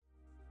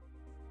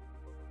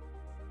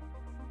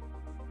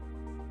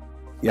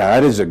Yeah,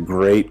 that is a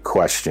great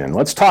question.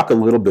 Let's talk a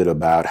little bit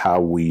about how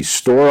we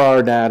store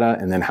our data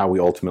and then how we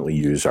ultimately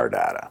use our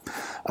data.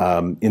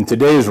 In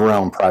today's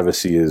realm,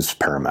 privacy is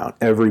paramount.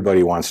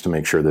 Everybody wants to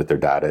make sure that their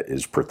data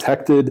is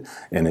protected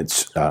and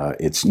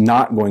it's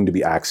not going to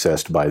be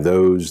accessed by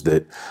those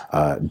that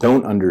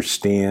don't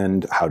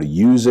understand how to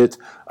use it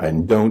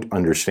and don't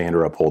understand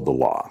or uphold the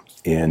law.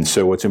 And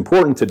so what's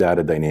important to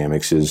Data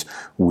Dynamics is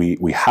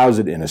we house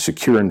it in a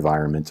secure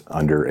environment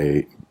under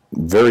a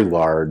very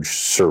large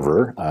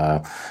server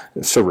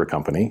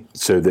company,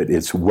 so that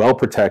it's well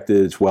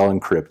protected, it's well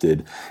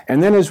encrypted.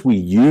 And then as we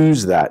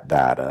use that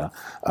data,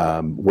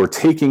 we're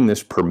taking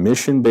this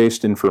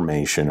permission-based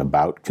information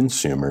about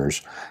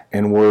consumers,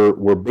 and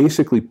we're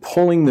basically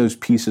pulling those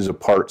pieces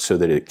apart so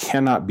that it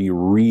cannot be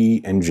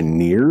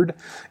re-engineered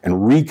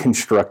and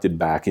reconstructed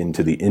back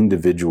into the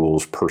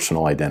individual's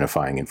personal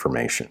identifying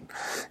information.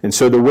 And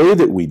so the way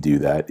that we do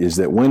that is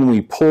that when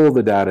we pull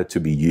the data to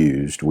be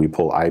used, we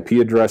pull IP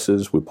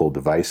addresses, we pull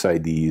device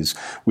IDs,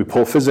 we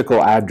pull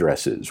physical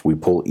addresses, we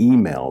pull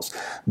emails.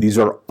 These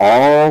are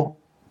all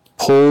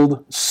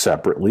pulled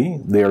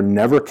separately. They are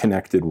never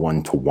connected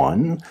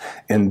one-to-one,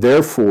 and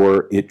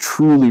therefore it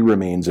truly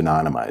remains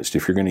anonymized.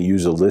 If you're going to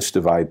use a list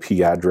of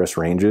IP address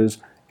ranges,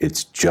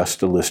 it's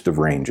just a list of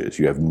ranges.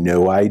 You have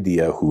no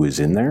idea who is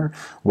in there.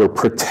 We're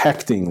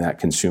protecting that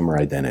consumer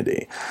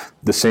identity.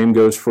 The same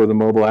goes for the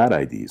mobile ad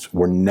IDs.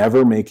 We're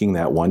never making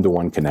that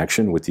one-to-one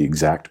connection with the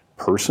exact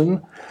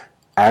person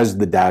as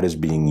the data is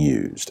being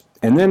used.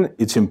 And then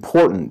it's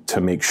important to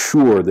make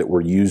sure that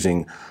we're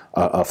using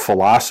a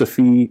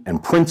philosophy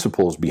and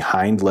principles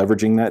behind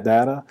leveraging that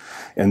data,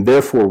 and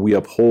therefore we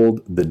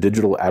uphold the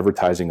Digital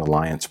Advertising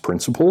Alliance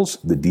principles,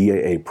 the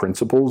DAA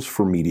principles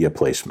for media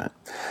placement.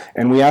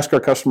 And we ask our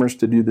customers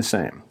to do the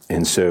same.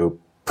 And so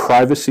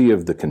privacy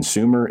of the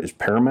consumer is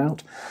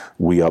paramount.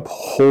 We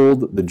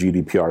uphold the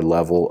GDPR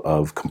level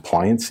of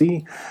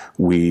compliancy.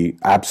 We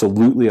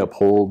absolutely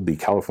uphold the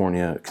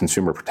California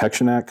Consumer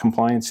Protection Act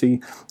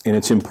compliancy. And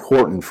it's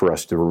important for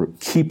us to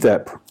keep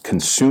that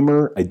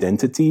consumer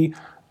identity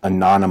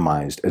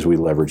anonymized as we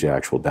leverage the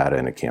actual data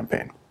in a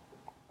campaign.